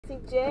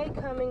Cassie J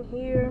coming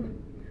here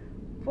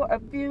for a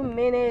few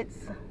minutes.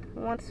 I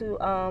want to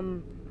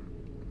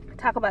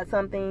talk about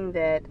something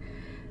that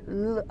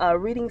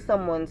reading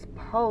someone's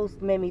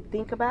post made me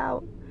think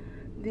about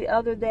the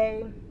other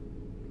day,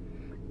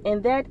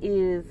 and that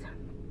is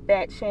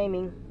fat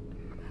shaming.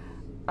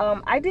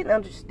 I didn't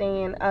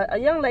understand. A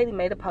young lady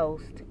made a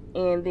post,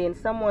 and then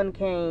someone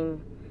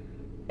came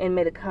and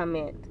made a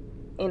comment,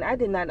 and I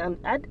didn't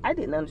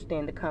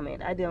understand the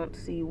comment. I don't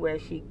see where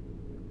she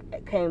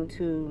came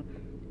to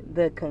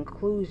the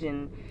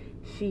conclusion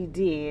she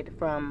did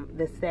from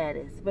the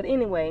status. But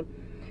anyway,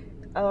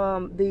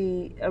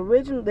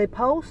 the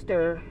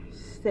poster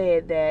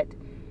said that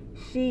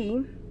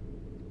she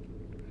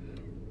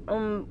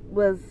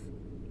was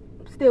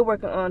still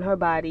working on her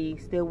body,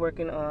 still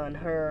working on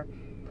her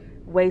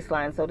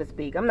waistline, so to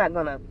speak. I'm not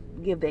gonna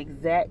give the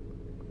exact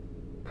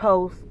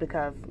post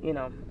because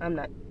I'm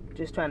not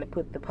just trying to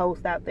put the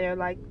post out there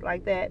like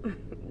that.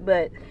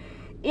 But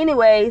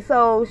anyway,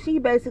 so she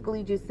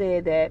basically just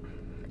said that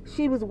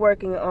she was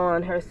working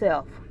on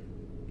herself,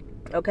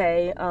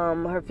 okay,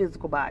 her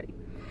physical body.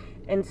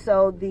 And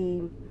so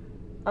the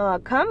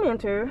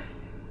commenter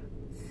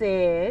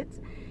said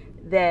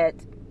that,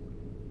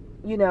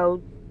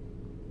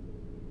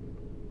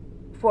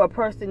 for a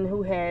person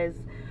who has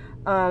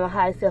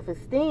high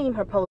self-esteem,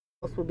 her post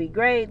would be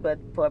great, but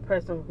for a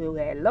person who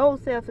had low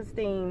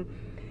self-esteem,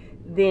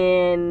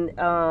 then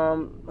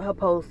her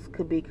post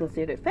could be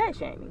considered fat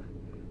shaming.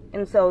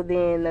 And so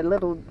then a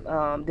little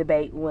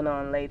debate went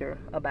on later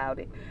about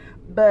it.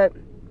 But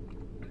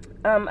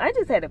I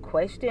just had a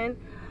question,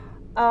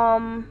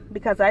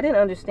 because I didn't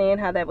understand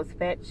how that was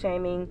fat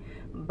shaming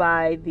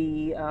by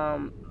the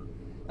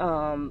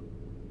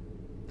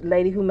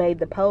lady who made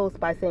the post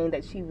by saying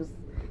that she was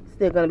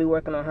still going to be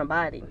working on her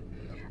body.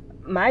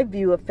 My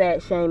view of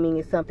fat shaming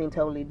is something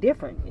totally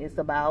different. It's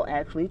about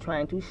actually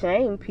trying to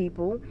shame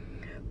people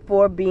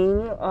for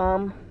being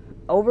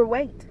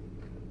overweight,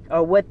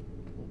 or what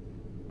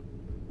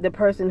the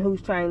person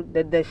who's trying,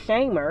 the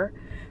shamer,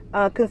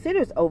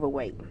 considers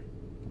overweight.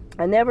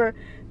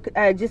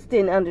 I just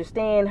didn't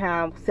understand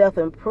how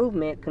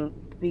self-improvement can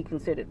be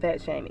considered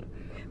fat shaming.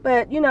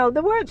 But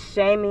the word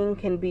shaming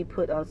can be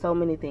put on so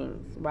many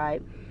things,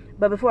 right?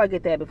 But before I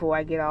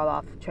get all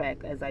off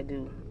track, as I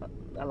do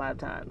a lot of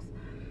times,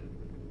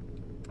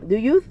 do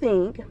you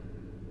think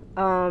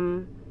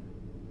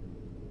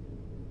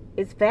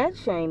it's fat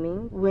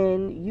shaming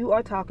when you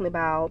are talking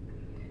about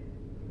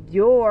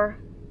your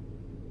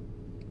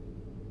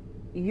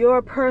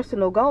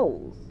personal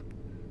goals?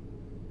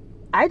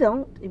 I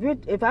don't.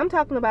 If I'm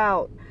talking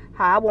about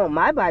how I want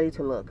my body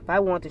to look, if I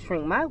want to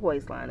shrink my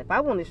waistline, if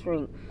I want to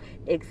shrink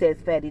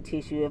excess fatty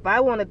tissue, if I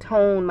want to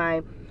tone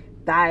my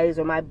thighs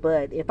or my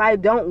butt, if I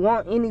don't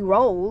want any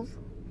rolls,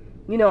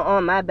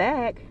 on my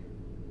back,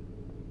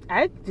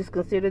 I just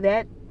consider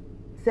that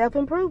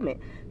self-improvement.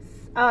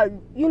 I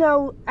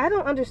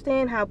don't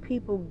understand how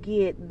people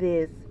get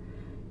this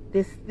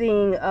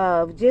thing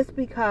of, just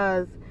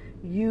because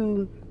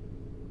you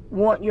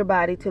want your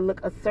body to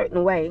look a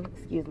certain way,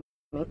 excuse me,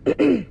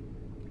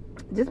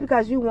 just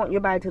because you want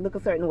your body to look a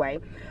certain way,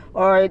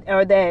 or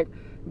that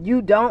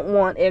you don't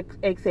want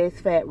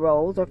excess fat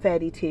rolls or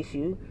fatty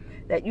tissue,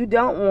 that you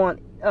don't want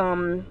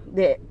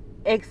the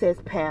excess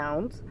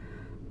pounds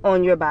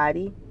on your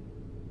body.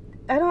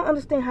 I don't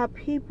understand how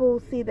people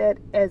see that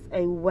as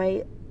a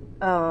way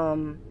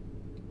of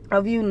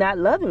you not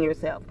loving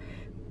yourself.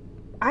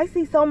 I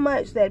see so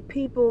much that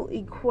people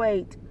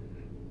equate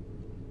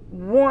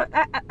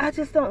I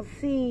just don't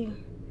see.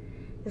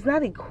 It's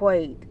not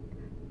equate.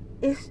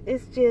 It's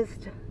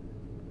just,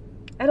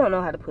 I don't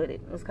know how to put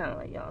it. It's kind of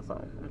like y'all, so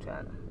I'm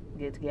trying to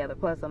get it together.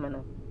 Plus, I'm in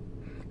a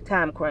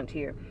time crunch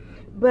here.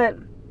 But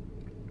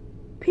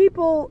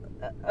people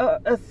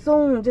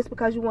assume just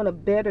because you want to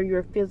better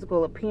your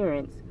physical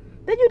appearance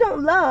that you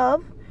don't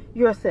love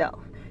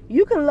yourself.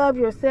 You can love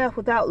yourself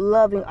without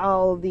loving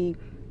all the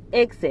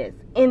excess.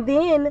 And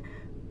then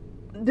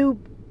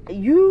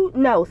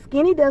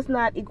skinny does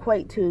not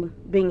equate to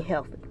being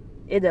healthy.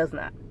 It does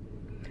not.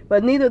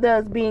 But neither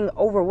does being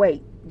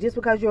overweight. Just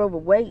because you're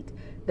overweight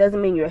doesn't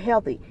mean you're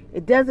healthy.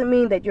 It doesn't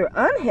mean that you're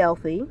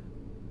unhealthy.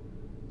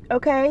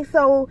 Okay?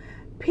 So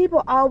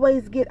people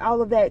always get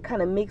all of that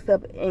kind of mixed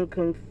up and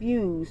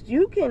confused.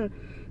 You can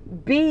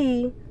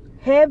be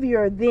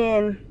heavier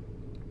than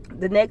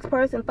the next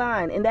person,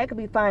 fine, and that could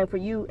be fine for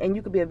you, and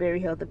you could be a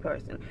very healthy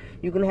person.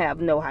 You can have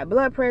no high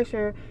blood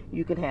pressure,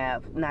 you can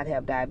not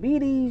have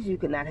diabetes, you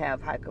can not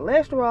have high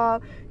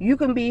cholesterol, you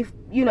can be,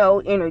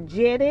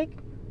 energetic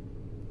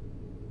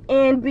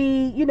and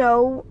be,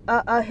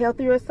 a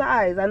healthier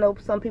size. I know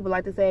some people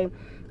like to say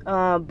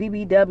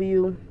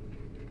BBW,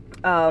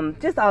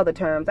 just all the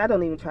terms. I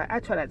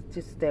try not to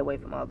just stay away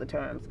from all the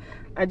terms.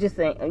 I just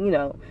say,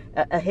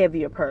 a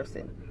heavier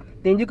person.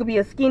 Then you could be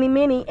a skinny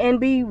mini and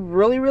be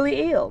really,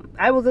 really ill.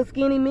 I was a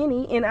skinny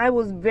mini and I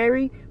was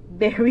very,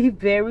 very,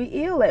 very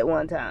ill at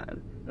one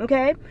time.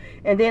 Okay?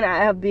 And then I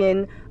have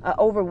been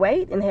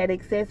overweight and had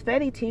excess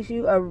fatty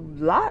tissue, a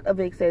lot of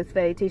excess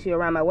fatty tissue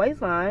around my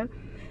waistline.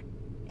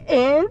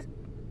 And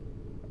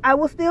I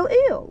was still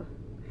ill.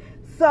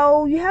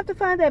 So you have to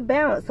find that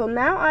balance. So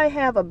now I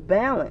have a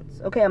balance.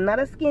 Okay, I'm not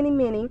a skinny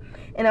mini,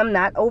 and I'm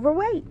not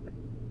overweight.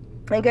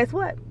 And guess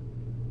what?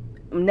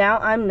 Now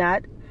I'm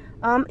not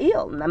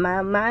ill.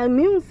 My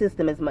immune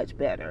system is much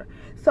better.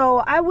 So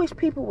I wish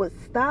people would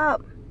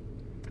stop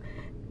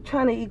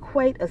trying to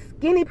equate a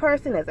skinny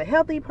person as a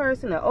healthy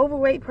person, an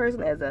overweight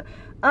person as an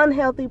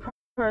unhealthy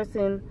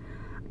person.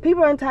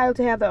 People are entitled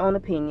to have their own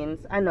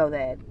opinions. I know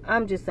that.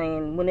 I'm just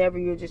saying, whenever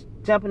you're just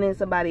jumping in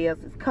somebody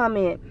else's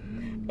comment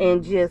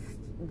and just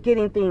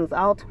getting things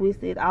all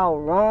twisted, all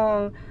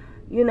wrong,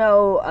 you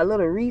know, a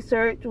little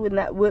research would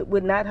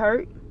not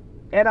hurt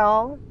at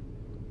all,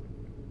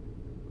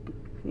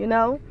 you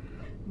know.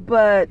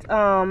 But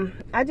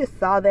I just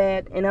saw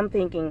that, and I'm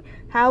thinking,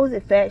 how is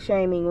it fat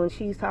shaming when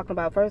she's talking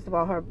about, first of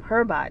all,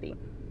 her body.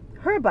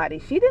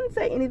 She didn't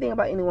say anything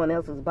about anyone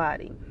else's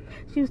body.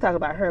 She was talking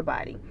about her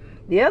body.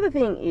 The other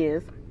thing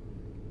is,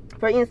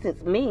 for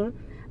instance, me,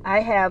 I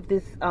have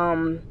this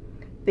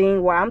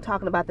thing where I'm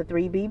talking about the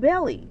 3B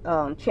belly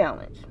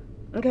challenge.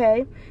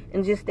 Okay,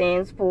 and just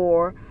stands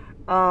for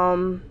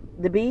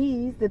the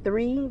B's. The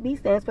 3B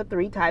stands for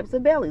 3 types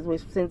of bellies,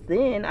 which since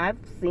then I've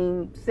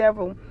seen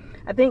several,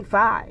 I think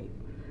 5,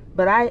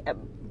 but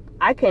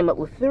I came up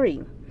with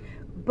 3.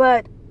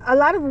 But a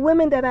lot of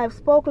women that I've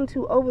spoken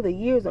to over the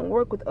years and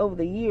worked with over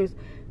the years,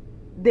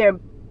 their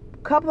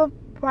couple of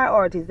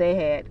priorities they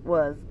had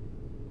was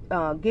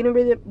getting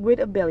rid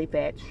of belly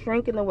fat,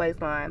 shrinking the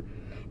waistline,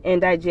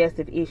 and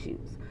digestive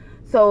issues.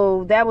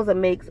 So that was a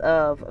mix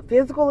of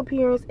physical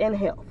appearance and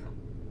health,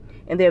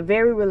 and they're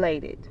very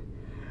related.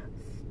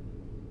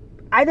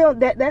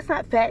 That's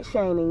not fat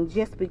shaming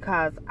just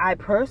because I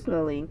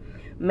personally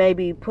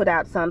maybe put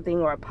out something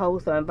or a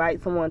post or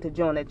invite someone to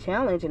join a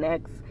challenge and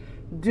ask,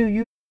 do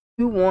you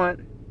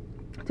want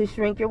to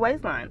shrink your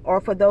waistline? Or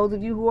for those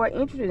of you who are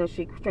interested in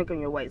shrinking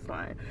your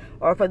waistline,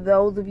 or for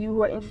those of you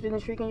who are interested in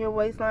shrinking your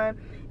waistline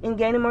and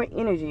gaining more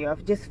energy, or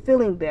just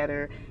feeling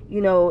better,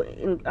 you know,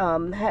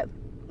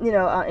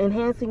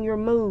 enhancing your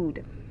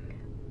mood.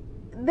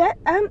 That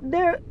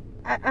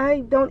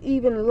I don't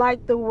even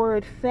like the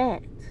word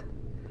fat.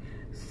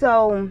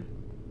 So,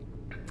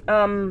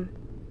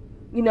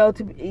 you know,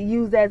 to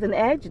use as an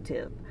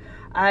adjective.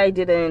 I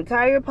did an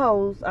entire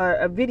post or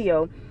a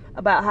video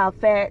about how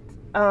fat,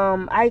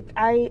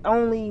 I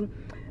only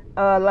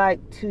like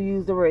to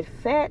use the word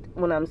fat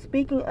when I'm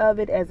speaking of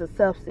it as a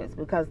substance,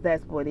 because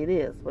that's what it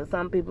is. But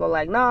some people are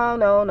like, no,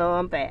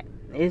 I'm fat.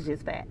 It's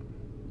just fat.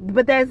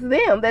 But that's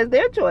them. That's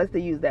their choice to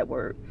use that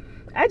word.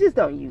 I just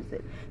don't use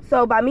it.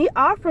 So by me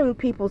offering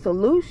people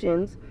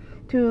solutions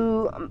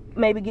to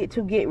maybe get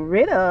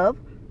rid of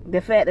the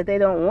fat that they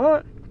don't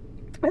want,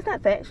 it's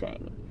not fat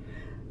shaming.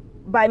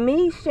 By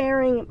me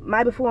sharing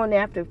my before and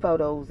after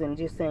photos and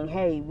just saying,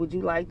 hey, would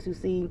you like to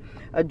see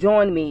or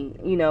join me,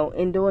 you know,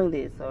 in doing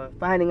this, or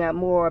finding out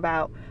more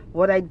about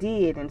what I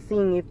did and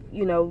seeing if,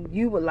 you know,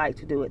 you would like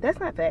to do it, that's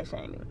not fat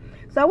shaming.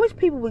 So I wish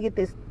people would get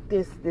this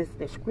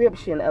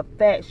description of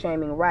fat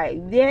shaming right.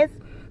 Yes,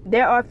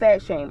 there are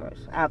fat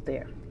shamers out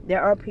there.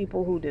 There are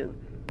people who do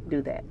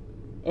that,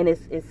 and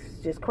it's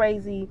just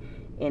crazy,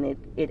 and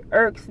it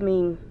irks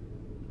me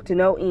to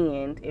no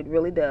end. It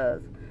really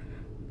does.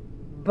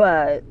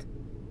 But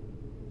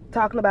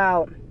talking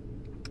about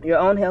your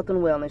own health and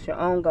wellness, your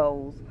own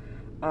goals,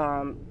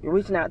 you're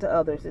reaching out to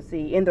others to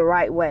see in the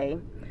right way,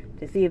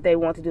 to see if they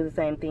want to do the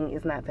same thing,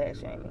 is not fat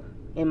shaming,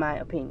 in my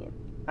opinion.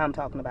 I'm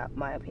talking about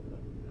my opinion.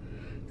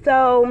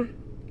 So,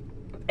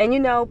 and you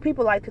know,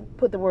 people like to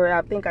put the word,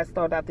 I think I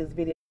started out this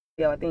video,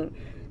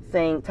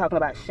 talking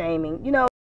about shaming. You know,